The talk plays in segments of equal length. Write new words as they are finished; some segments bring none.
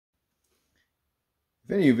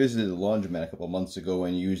If any of you visited the Laundromat a couple months ago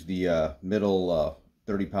and used the middle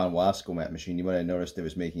 30-pound Wascomat machine, you might have noticed it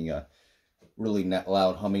was making a really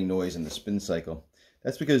loud humming noise in the spin cycle.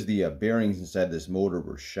 That's because the bearings inside this motor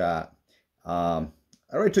were shot. I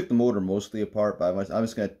already took the motor mostly apart, but I'm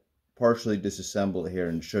just going to partially disassemble it here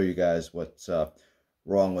and show you guys what's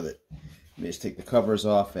wrong with it. Let me just take the covers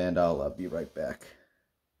off and I'll be right back.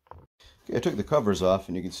 Okay, I took the covers off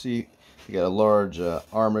and you can see you got a large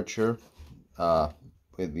armature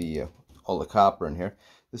with all the copper in here.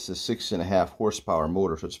 This is a 6.5 horsepower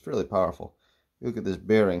motor, so it's fairly powerful. Look at this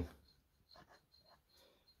bearing.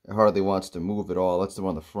 It hardly wants to move at all. That's the one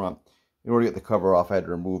on the front. In order to get the cover off, I had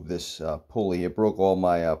to remove this pulley. It broke all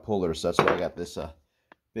my pullers, so that's why I got this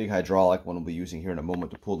big hydraulic one we'll be using here in a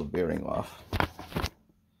moment to pull the bearing off.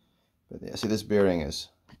 But yeah, see, this bearing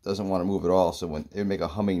doesn't want to move at all, so when it would make a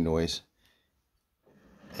humming noise.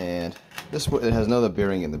 And this one, it has another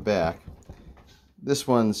bearing in the back. This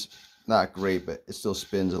one's not great, but it still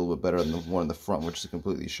spins a little bit better than the one in the front, which is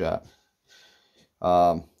completely shot.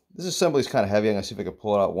 This assembly is kind of heavy. I'm going to see if I can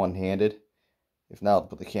pull it out one-handed. If not, I'll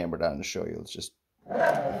put the camera down and show you. Let's just...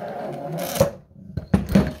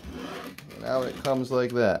 Now it comes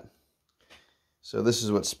like that. So this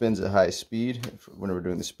is what spins at high speed when we're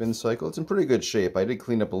doing the spin cycle. It's in pretty good shape. I did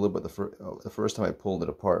clean up a little bit the first time I pulled it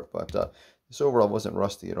apart, but this overall wasn't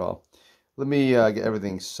rusty at all. Let me get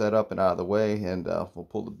everything set up and out of the way, and we'll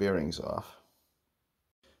pull the bearings off.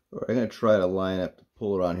 All right, I'm going to try to line up to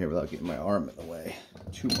pull it on here without getting my arm in the way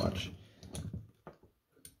too much.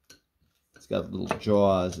 It's got little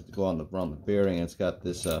jaws that go around the bearing, and it's got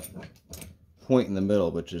this point in the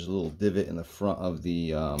middle, which is a little divot in the front of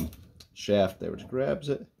the shaft there, which grabs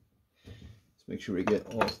it. Let's make sure we get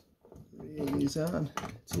all three of these on.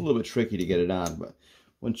 It's a little bit tricky to get it on, but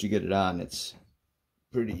once you get it on, it's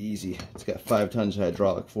pretty easy. It's got 5 tons of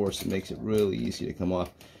hydraulic force. It makes it really easy to come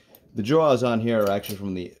off. The jaws on here are actually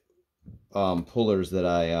from the pullers that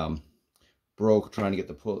I broke trying to get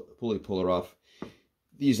the pulley puller off.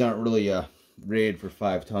 These aren't really rated for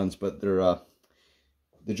 5 tons, but they're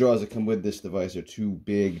the jaws that come with this device are too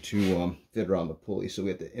big to fit around the pulley, so we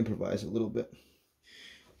have to improvise a little bit.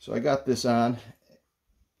 So I got this on,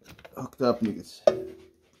 hooked up, and you can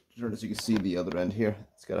turn it so you can see the other end here.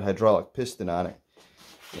 It's got a hydraulic piston on it,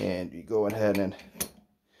 and you go ahead and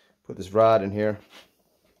put this rod in here,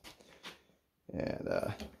 and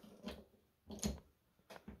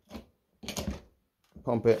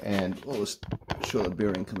pump it, and we'll just show the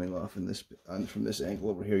bearing coming off in this from this angle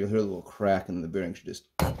over here. You'll hear a little crack, and the bearing should just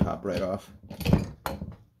pop right off.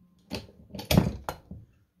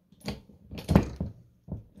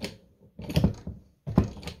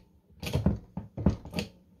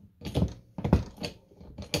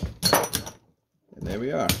 And there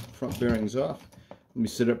we are. Front bearing's off. Let me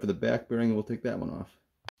set it up for the back bearing, and we'll take that one off.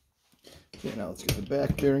 Okay, now let's get the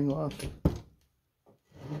back bearing off.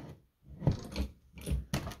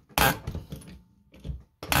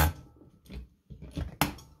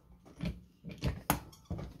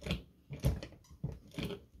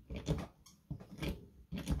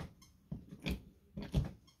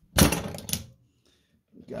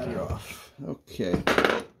 Got it off. Okay.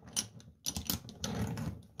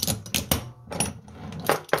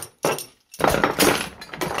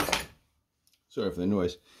 Sorry for the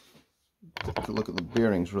noise. Take a look at the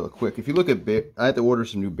bearings real quick. If you look at I had to order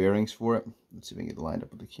some new bearings for it. Let's see if I can get it lined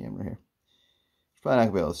up with the camera here. You're probably not going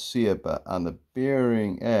to be able to see it, but on the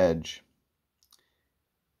bearing edge,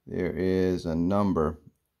 there is a number.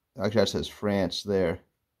 Actually, that says France there.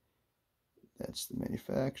 That's the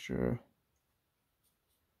manufacturer.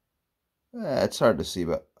 It's hard to see,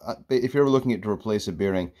 but if you're ever looking to replace a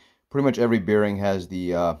bearing, pretty much every bearing has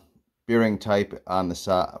the bearing type on the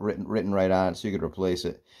side written right on it, so you could replace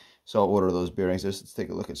it. So I'll order those bearings. Let's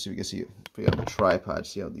take a look and see if we can see it. Put it on the tripod,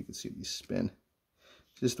 see how you can see these spin.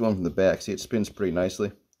 Just the one from the back. See, it spins pretty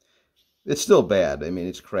nicely. It's still bad. I mean,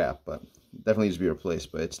 it's crap, but it definitely needs to be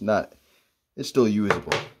replaced. But it's not. It's still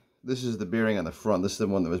usable. This is the bearing on the front. This is the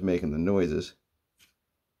one that was making the noises.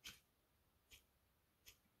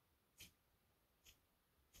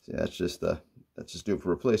 See, that's just do it for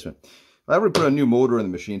replacement. I already put a new motor in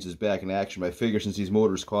the machine since back in action, but I figure since these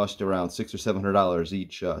motors cost around $600 or $700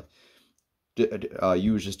 each,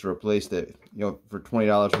 used just to replace that, for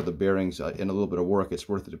 $20 for the bearings and a little bit of work, it's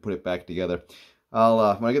worth it to put it back together. When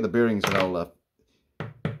I get the bearings, I'll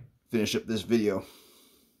finish up this video.